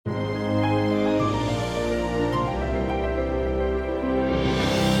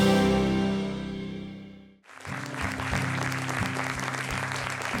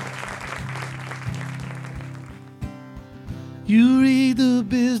You read the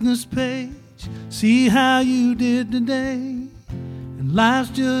business page, see how you did today, and life's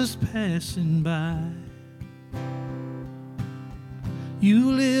just passing by.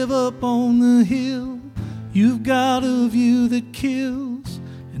 You live up on the hill, you've got a view that kills,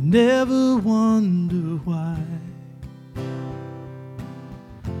 and never wonder why.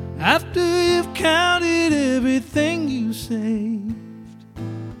 After you've counted everything you saved,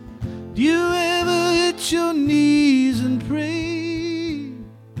 do you ever hit your knees and pray?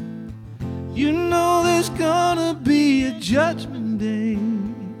 You know there's gonna be a judgment day.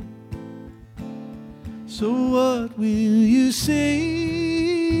 So what will you say?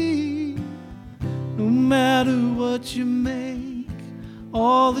 No matter what you make,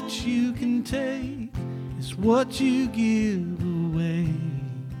 all that you can take is what you give away.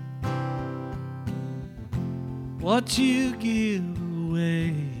 What you give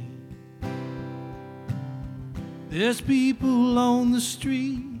away. There's people on the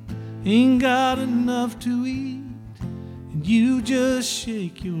street, ain't got enough to eat, and you just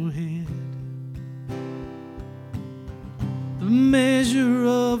shake your head. The measure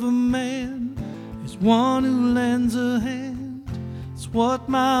of a man is one who lends a hand. It's what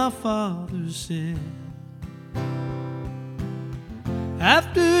my father said.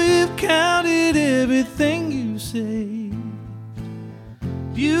 After you've counted everything you saved,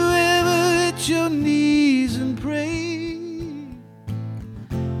 do you ever hit your knees and pray?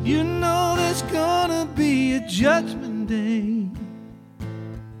 You know there's gonna be a judgment day.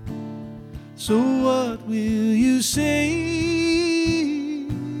 So what will you say?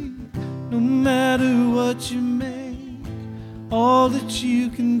 No matter what you make, all that you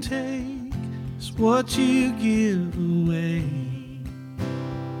can take is what you give away.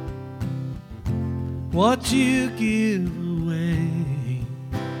 What you give away.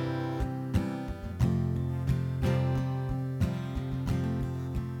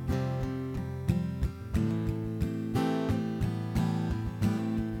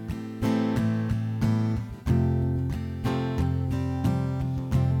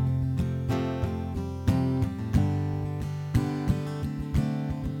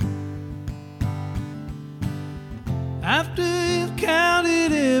 After you've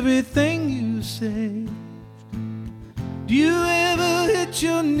counted everything you saved, do you ever hit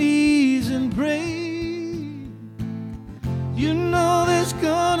your knees and pray? You know there's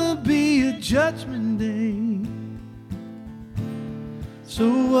gonna be a judgment day. So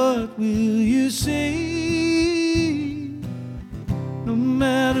what will you say? No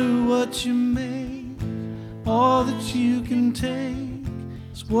matter what you make, all that you can take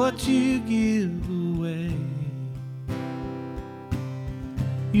is what you give away.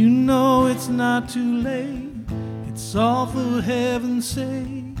 You know it's not too late, it's all for heaven's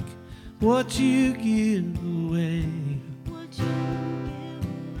sake. What you give away.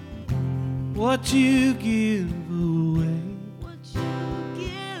 What you give away. What you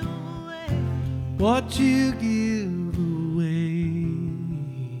give away. What you give